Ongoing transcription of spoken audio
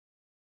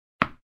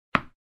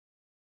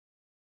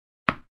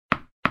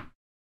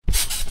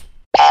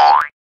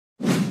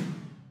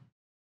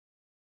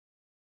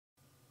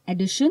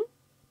addition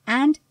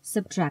and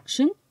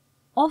subtraction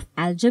of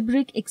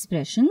algebraic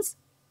expressions,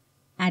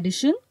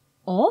 addition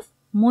of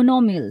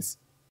monomials.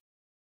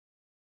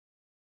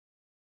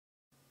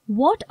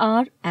 What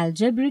are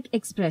algebraic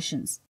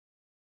expressions?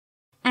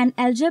 An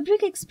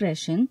algebraic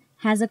expression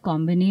has a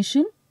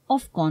combination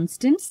of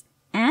constants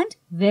and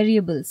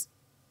variables.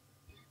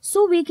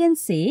 So we can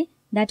say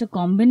that a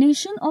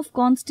combination of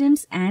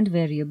constants and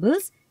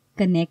variables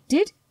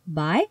connected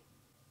by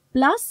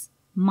plus,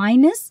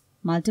 minus,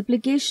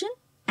 multiplication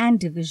and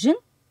division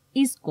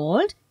is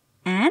called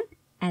an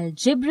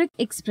algebraic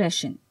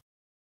expression.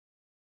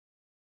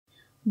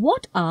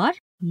 What are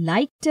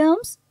like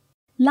terms?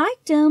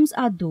 Like terms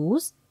are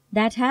those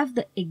that have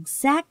the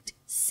exact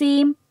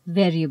same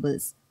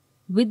variables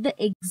with the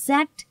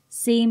exact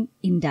same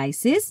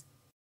indices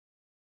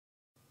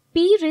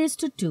p raised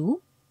to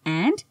 2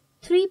 and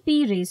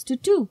 3p raised to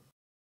 2,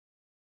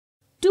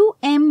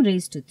 2m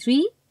raised to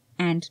 3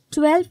 and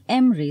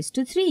 12m raised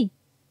to 3,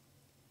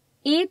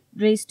 8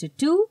 raised to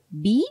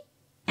 2b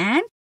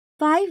and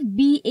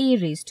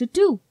 5ba raised to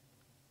 2,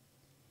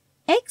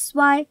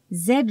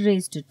 xyz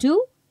raised to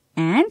 2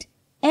 and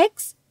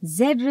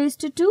xz raised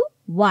to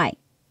 2y,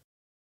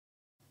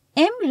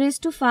 m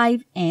raised to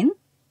 5n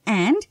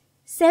and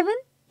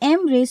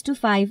 7m raised to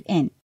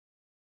 5n,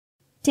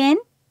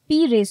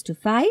 10p raised to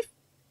 5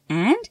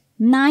 and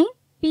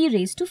 9p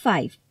raised to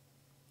 5.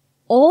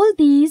 All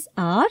these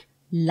are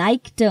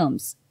like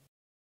terms.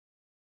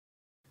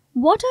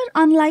 What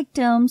are unlike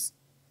terms?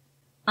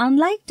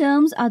 Unlike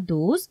terms are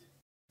those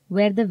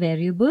where the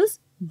variables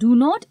do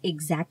not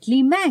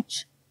exactly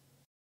match.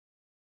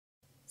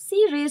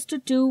 C raised to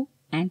 2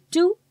 and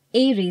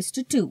 2a raised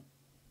to 2,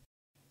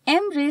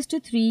 m raised to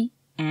 3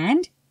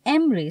 and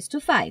m raised to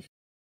 5,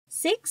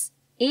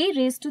 6a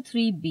raised to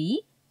 3b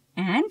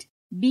and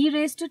b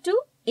raised to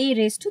 2a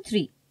raised to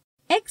 3,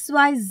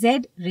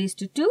 xyz raised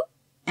to 2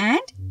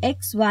 and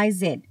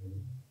xyz,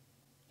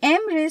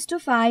 m raised to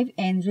 5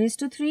 n raised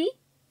to 3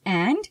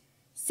 and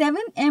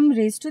 7m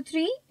raised to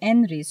 3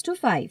 n raised to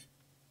 5,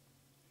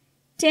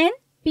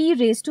 10p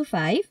raised to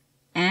 5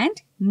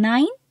 and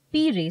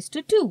 9p raised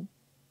to 2.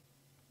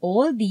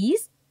 All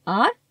these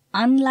are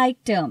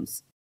unlike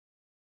terms.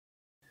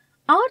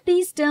 Are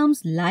these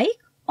terms like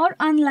or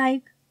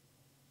unlike?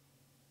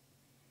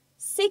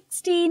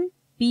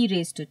 16p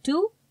raised to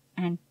 2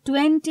 and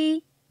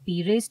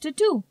 20p raised to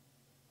 2.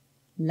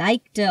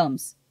 Like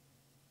terms.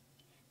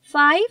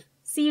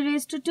 5c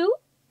raised to 2,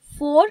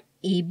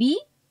 4ab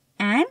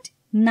and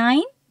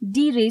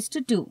 9d raised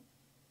to 2.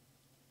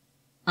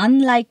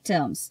 Unlike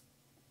terms.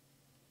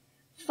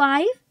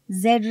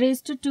 5z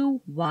raised to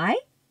 2y,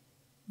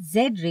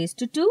 z raised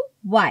to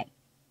 2y.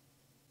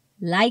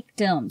 Like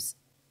terms.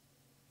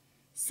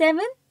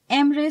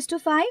 7m raised to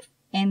 5,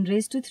 n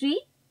raised to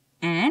 3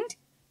 and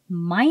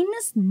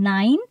minus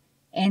 9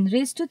 n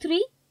raised to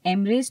 3,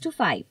 m raised to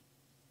 5.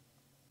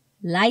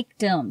 Like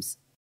terms.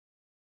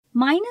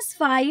 Minus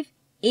 5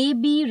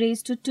 ab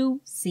raised to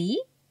 2c,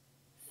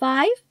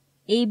 5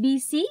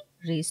 abc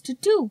raised to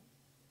 2.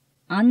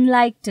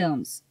 Unlike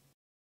terms.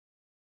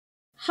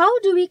 How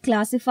do we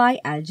classify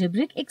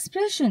algebraic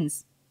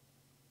expressions?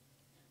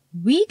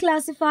 We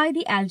classify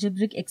the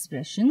algebraic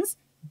expressions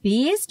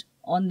based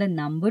on the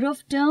number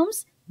of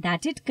terms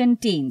that it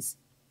contains.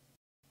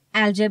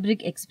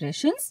 Algebraic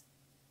expressions,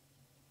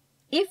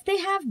 if they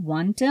have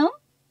one term,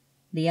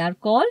 they are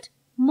called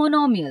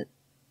monomial.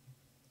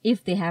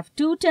 If they have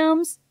two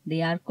terms,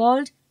 they are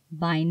called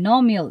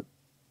binomial.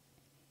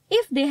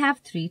 If they have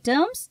three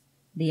terms,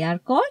 they are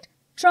called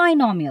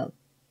trinomial.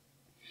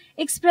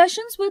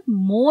 Expressions with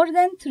more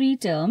than three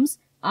terms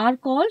are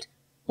called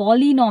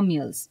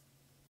polynomials.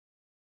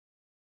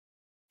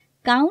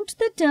 Count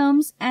the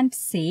terms and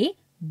say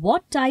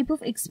what type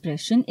of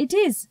expression it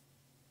is.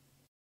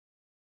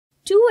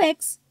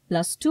 2x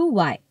plus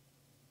 2y.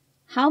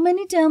 How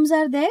many terms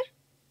are there?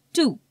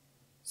 2.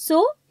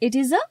 So, it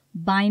is a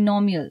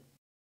binomial.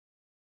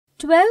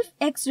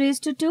 12x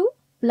raised to 2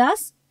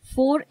 plus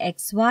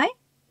 4xy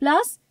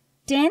plus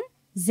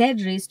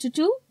 10z raised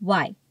to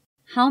 2y.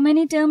 How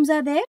many terms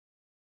are there?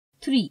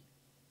 3.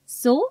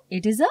 So,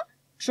 it is a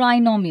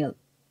trinomial.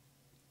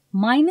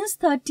 Minus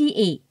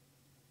 30a.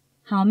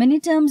 How many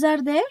terms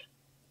are there?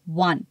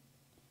 1.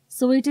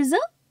 So, it is a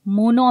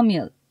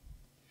monomial.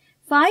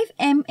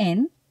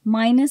 5mn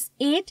minus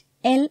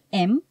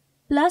 8lm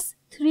plus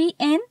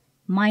 3n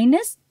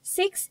minus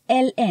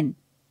 6ln.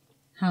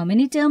 How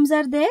many terms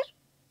are there?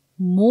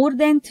 More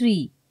than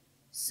 3.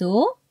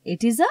 So,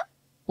 it is a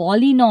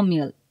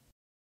polynomial.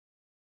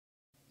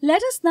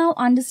 Let us now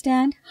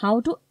understand how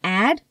to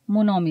add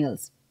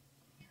monomials.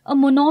 A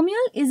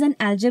monomial is an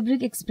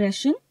algebraic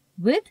expression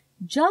with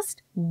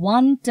just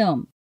one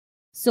term.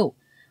 So,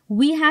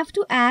 we have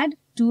to add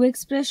two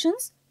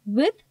expressions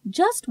with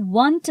just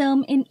one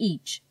term in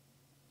each.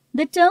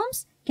 The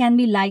terms can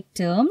be like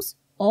terms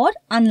or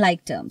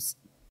unlike terms.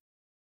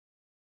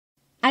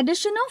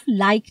 Addition of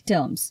like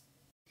terms.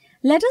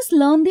 Let us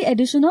learn the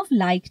addition of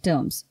like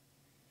terms.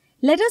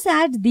 Let us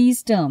add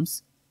these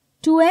terms,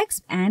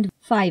 2x and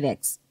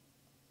 5x.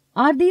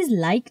 Are these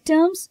like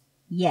terms?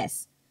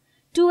 Yes.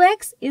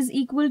 2x is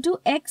equal to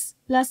x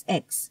plus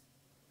x.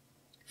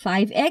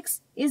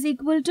 5x is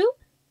equal to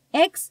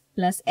x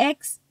plus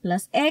x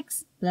plus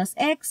x plus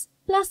x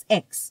plus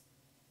x.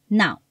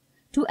 Now,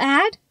 to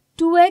add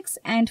 2x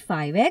and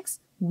 5x,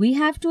 we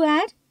have to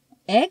add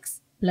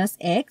x plus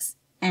x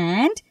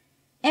and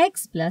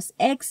x plus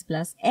x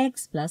plus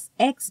x plus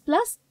x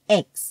plus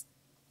x.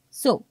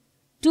 So,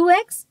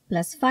 2x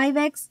plus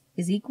 5x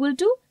is equal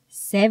to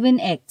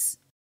 7x.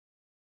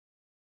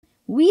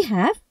 We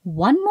have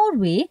one more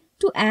way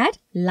to add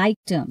like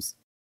terms.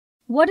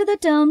 What are the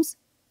terms?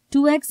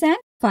 2x and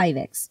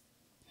 5x.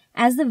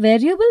 As the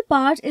variable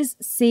part is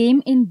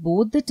same in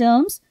both the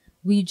terms,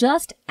 we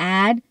just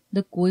add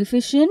the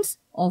coefficients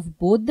of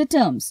both the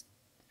terms.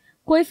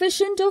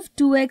 Coefficient of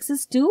 2x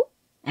is 2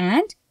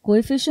 and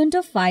coefficient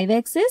of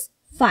 5x is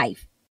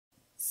 5.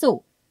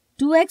 So,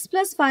 2x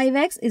plus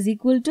 5x is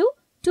equal to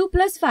 2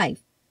 plus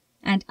 5.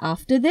 And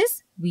after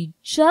this, we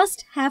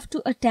just have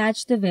to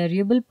attach the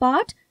variable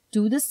part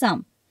to the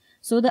sum.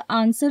 So, the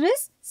answer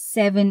is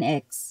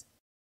 7x.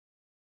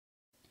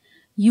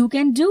 You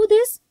can do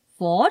this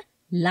for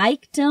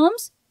like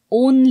terms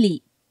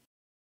only.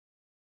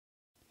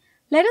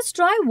 Let us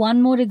try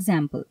one more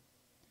example.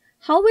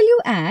 How will you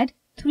add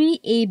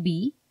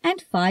 3ab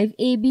and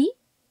 5ab?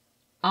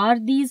 Are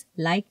these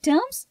like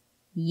terms?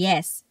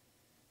 Yes.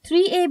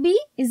 3ab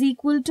is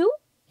equal to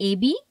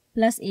ab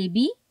plus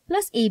ab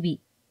plus ab.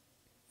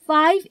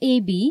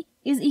 5ab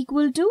is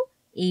equal to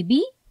ab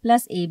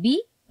plus ab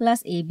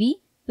plus ab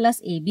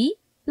plus ab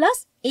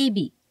plus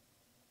ab.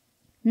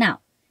 Now,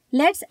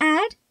 let's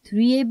add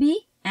 3ab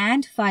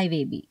and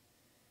 5ab.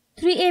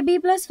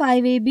 3ab plus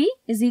 5ab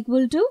is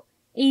equal to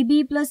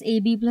ab plus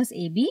ab plus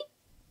ab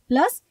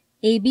plus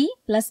ab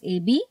plus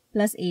ab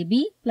plus ab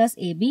plus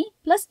ab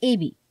plus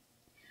ab,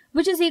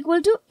 which is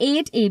equal to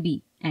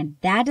 8ab, and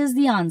that is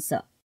the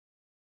answer.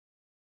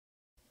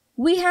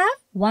 We have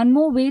one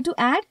more way to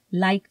add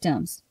like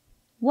terms.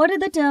 What are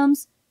the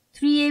terms?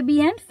 3ab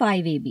and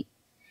 5ab.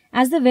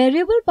 As the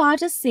variable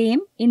part is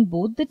same in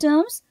both the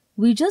terms,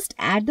 we just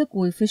add the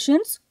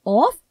coefficients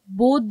of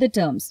both the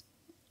terms.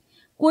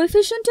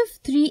 Coefficient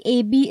of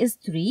 3ab is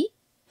 3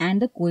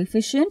 and the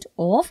coefficient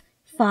of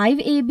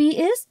 5ab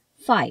is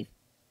 5.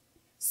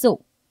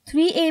 So,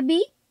 3ab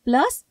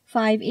plus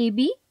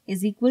 5ab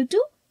is equal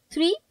to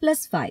 3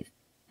 plus 5.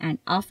 And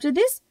after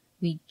this,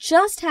 we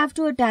just have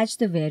to attach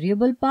the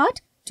variable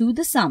part to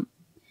the sum.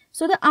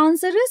 So, the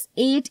answer is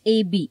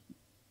 8ab.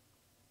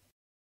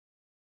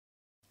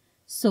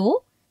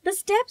 So, the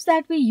steps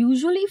that we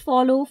usually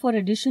follow for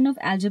addition of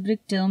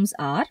algebraic terms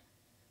are: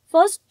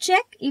 first,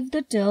 check if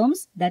the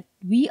terms that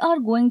we are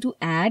going to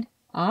add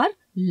are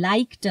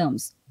like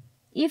terms.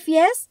 If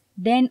yes,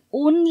 then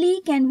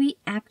only can we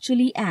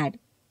actually add.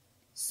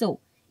 So,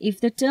 if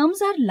the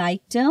terms are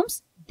like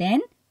terms,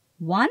 then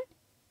 1.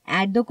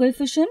 Add the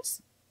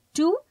coefficients.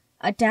 2.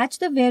 Attach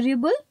the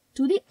variable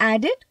to the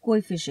added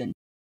coefficient.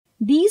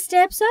 These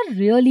steps are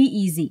really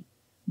easy.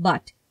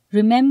 But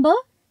remember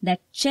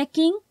that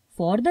checking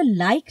for the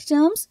like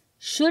terms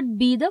should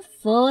be the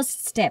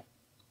first step.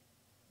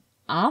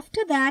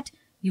 After that,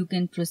 you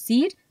can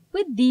proceed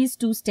with these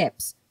two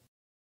steps.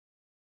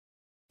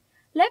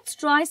 Let's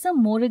try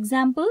some more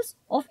examples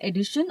of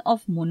addition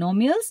of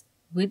monomials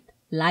with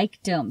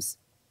like terms.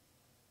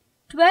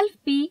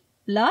 12p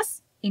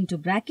plus into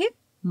bracket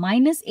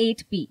minus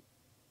 8p.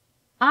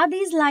 Are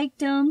these like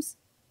terms?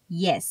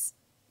 Yes.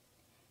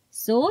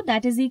 So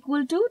that is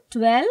equal to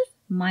 12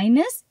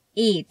 minus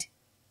 8.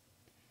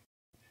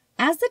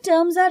 As the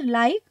terms are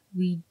like,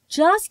 we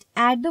just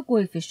add the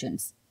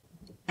coefficients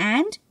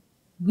and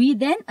we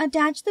then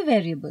attach the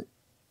variable.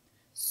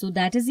 So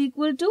that is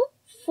equal to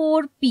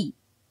 4p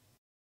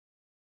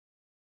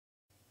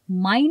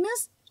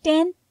minus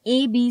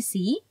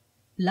 10abc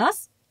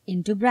plus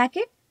into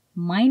bracket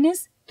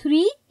minus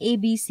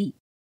 3abc.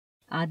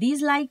 Are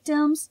these like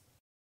terms?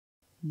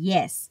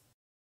 Yes.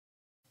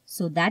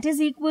 So that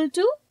is equal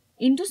to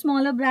into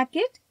smaller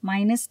bracket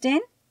minus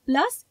 10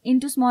 plus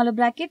into smaller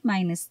bracket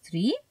minus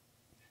 3.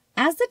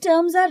 As the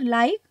terms are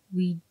like,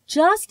 we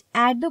just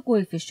add the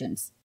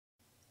coefficients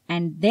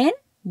and then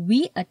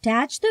we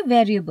attach the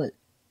variable,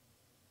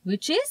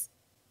 which is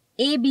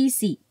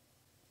ABC.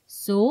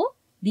 So,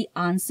 the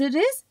answer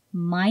is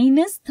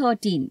minus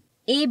 13,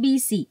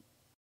 ABC.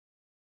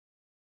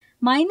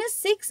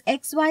 Minus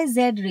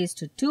 6xyz raised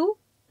to 2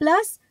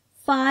 plus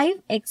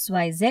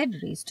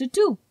 5xyz raised to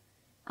 2.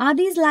 Are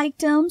these like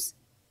terms?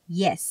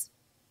 Yes.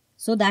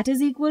 So, that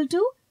is equal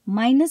to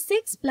minus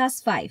 6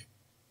 plus 5.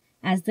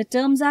 As the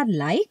terms are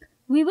like,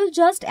 we will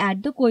just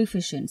add the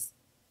coefficients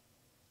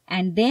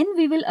and then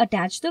we will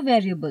attach the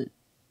variable.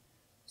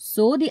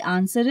 So, the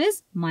answer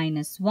is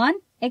minus 1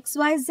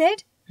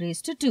 xyz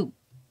raised to 2.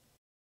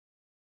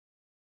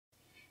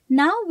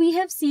 Now, we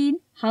have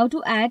seen how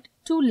to add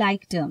two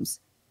like terms.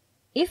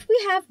 If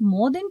we have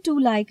more than two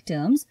like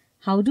terms,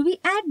 how do we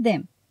add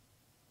them?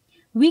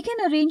 We can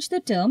arrange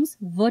the terms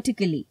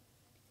vertically.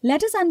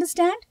 Let us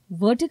understand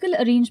vertical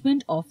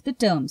arrangement of the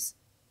terms.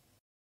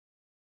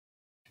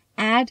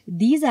 Add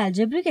these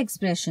algebraic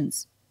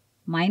expressions.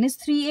 minus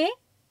 3a,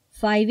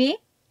 5a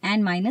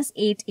and minus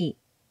 8a.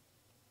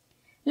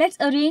 Let's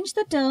arrange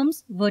the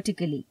terms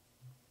vertically.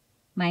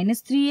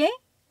 Minus 3a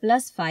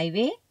plus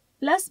 5a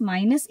plus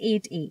minus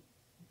 8a.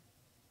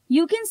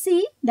 You can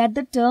see that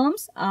the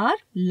terms are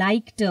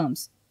like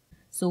terms.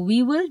 So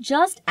we will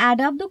just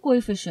add up the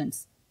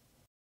coefficients.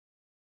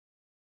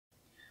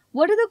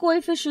 What are the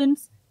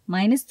coefficients?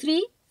 Minus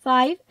 3,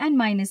 5 and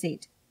minus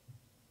 8.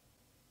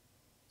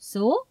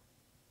 So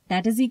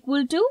that is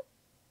equal to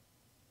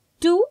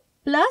 2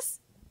 plus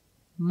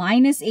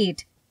minus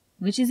 8,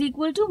 which is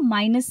equal to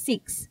minus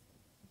 6.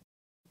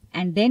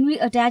 And then we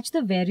attach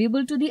the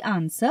variable to the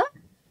answer.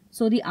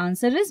 So the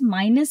answer is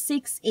minus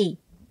 6a.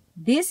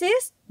 This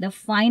is the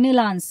final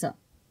answer.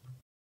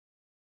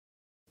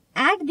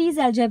 Add these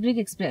algebraic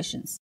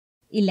expressions.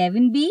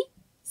 11b,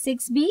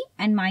 6b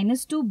and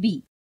minus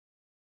 2b.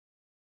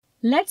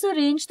 Let's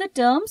arrange the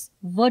terms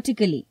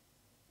vertically.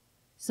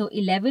 So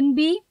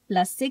 11b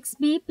plus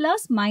 6b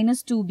plus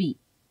minus 2b.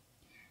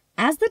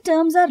 As the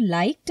terms are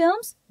like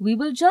terms, we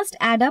will just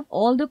add up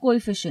all the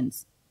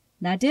coefficients.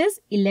 That is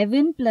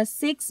 11 plus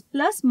 6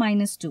 plus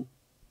minus 2,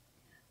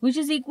 which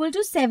is equal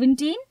to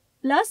 17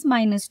 plus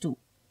minus 2,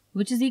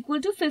 which is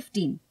equal to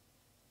 15.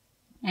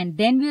 And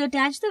then we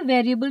attach the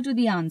variable to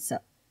the answer,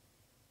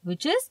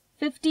 which is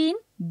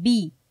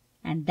 15b.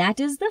 And that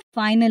is the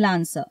final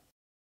answer.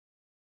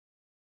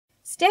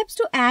 Steps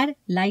to add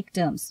like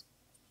terms.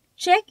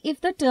 Check if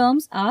the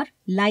terms are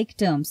like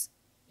terms.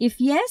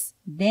 If yes,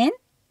 then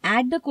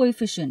add the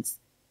coefficients.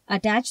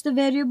 Attach the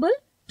variable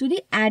to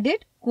the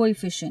added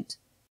coefficient.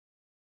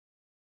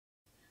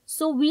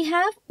 So we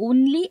have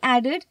only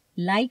added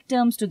like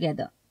terms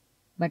together.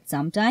 But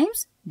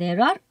sometimes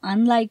there are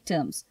unlike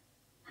terms.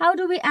 How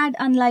do we add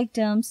unlike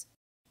terms?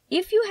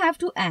 If you have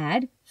to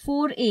add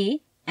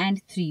 4a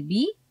and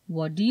 3b,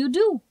 what do you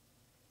do?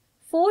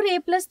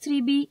 4a plus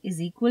 3b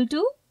is equal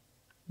to?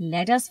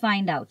 Let us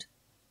find out.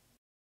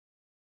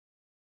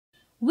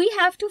 We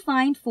have to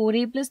find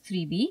 4a plus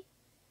 3b.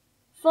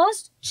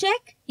 First,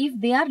 check if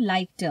they are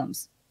like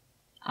terms.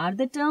 Are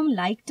the terms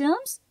like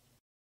terms?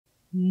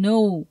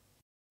 No.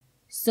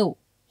 So,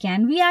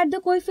 can we add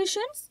the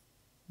coefficients?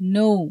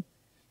 No.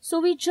 So,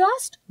 we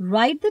just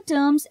write the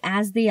terms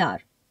as they are.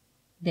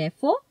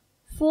 Therefore,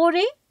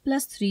 4a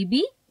plus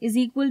 3b is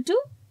equal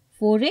to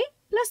 4a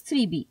plus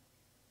 3b.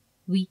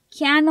 We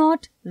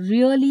cannot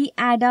really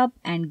add up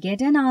and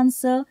get an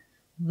answer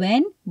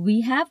when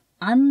we have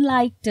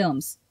unlike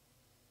terms.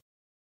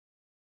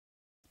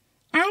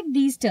 Add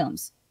these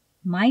terms,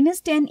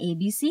 minus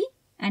 10abc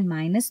and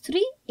minus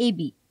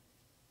 3ab.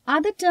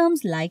 Are the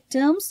terms like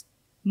terms?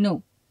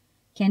 No.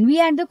 Can we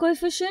add the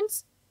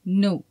coefficients?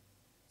 No.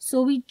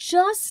 So we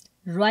just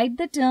write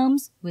the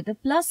terms with a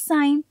plus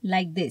sign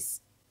like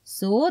this.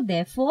 So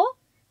therefore,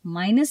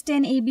 minus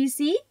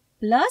 10abc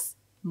plus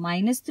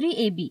minus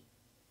 3ab.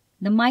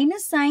 The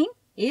minus sign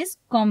is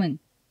common.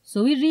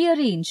 So we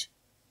rearrange.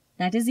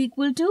 That is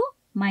equal to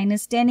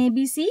minus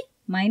 10abc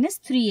minus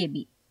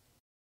 3ab.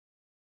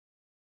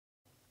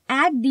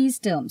 Add these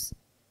terms,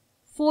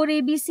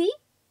 4abc,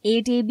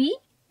 8ab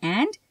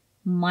and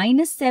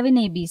minus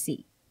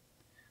 7abc.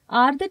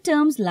 Are the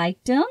terms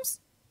like terms?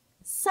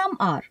 Some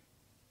are.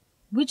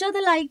 Which are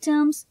the like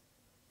terms?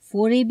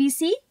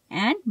 4abc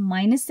and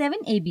minus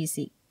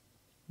 7abc.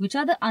 Which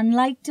are the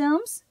unlike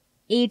terms?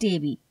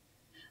 8ab.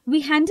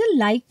 We handle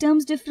like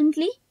terms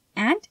differently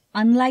and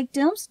unlike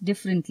terms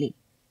differently.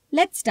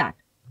 Let's start.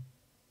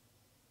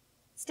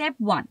 Step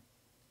 1.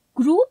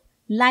 Group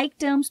like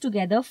terms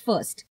together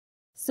first.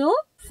 So,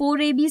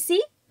 4abc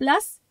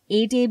plus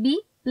 8ab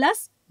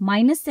plus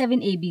minus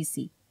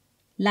 7abc.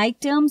 Like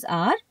terms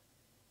are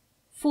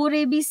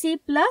 4abc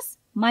plus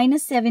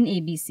minus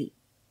 7abc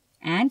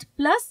and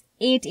plus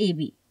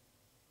 8ab,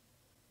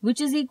 which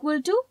is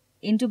equal to,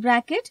 into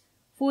bracket,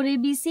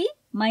 4abc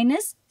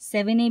minus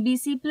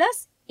 7abc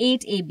plus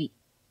 8ab.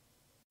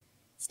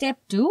 Step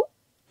 2.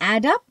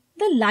 Add up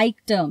the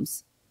like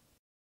terms,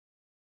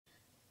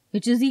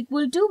 which is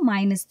equal to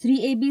minus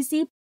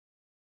 3abc.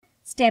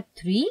 Step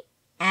 3.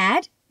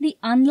 Add the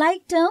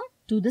unlike term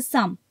to the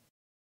sum,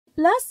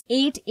 plus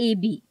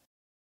 8ab.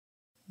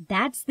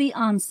 That's the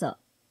answer.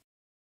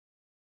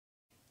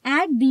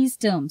 Add these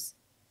terms,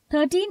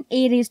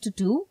 13a raised to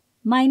 2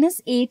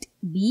 minus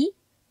 8b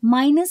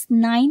minus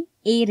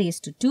 9a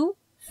raised to 2,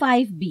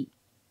 5b.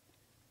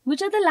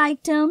 Which are the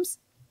like terms?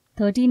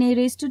 13a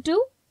raised to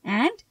 2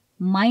 and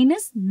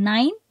minus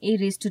 9a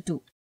raised to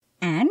 2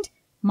 and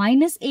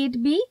minus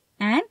 8b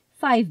and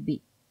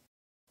 5b.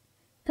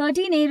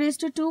 13a raised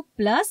to 2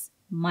 plus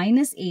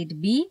minus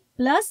 8b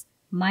plus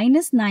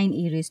minus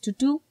 9a raised to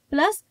 2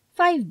 plus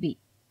 5b.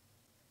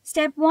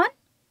 Step 1.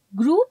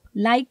 Group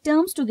like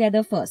terms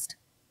together first,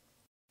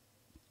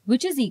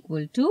 which is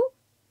equal to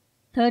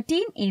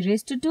 13a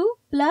raised to 2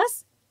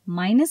 plus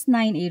minus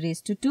 9a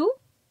raised to 2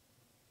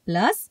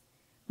 plus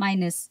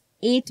minus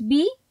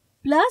 8b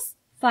plus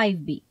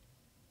 5b,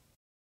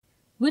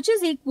 which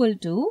is equal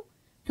to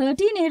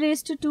 13a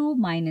raised to 2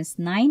 minus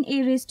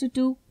 9a raised to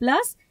 2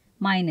 plus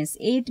minus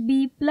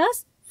 8b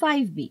plus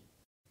 5b.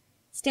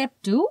 Step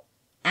 2.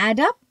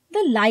 Add up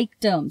the like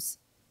terms,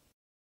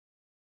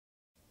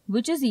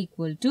 which is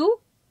equal to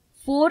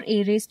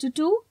 4a raised to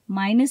 2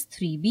 minus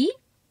 3b.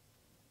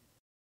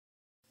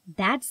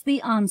 That's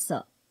the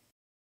answer.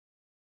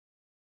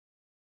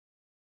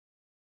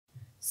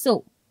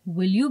 So,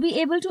 will you be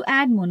able to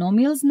add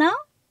monomials now?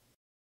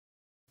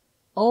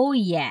 Oh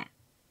yeah!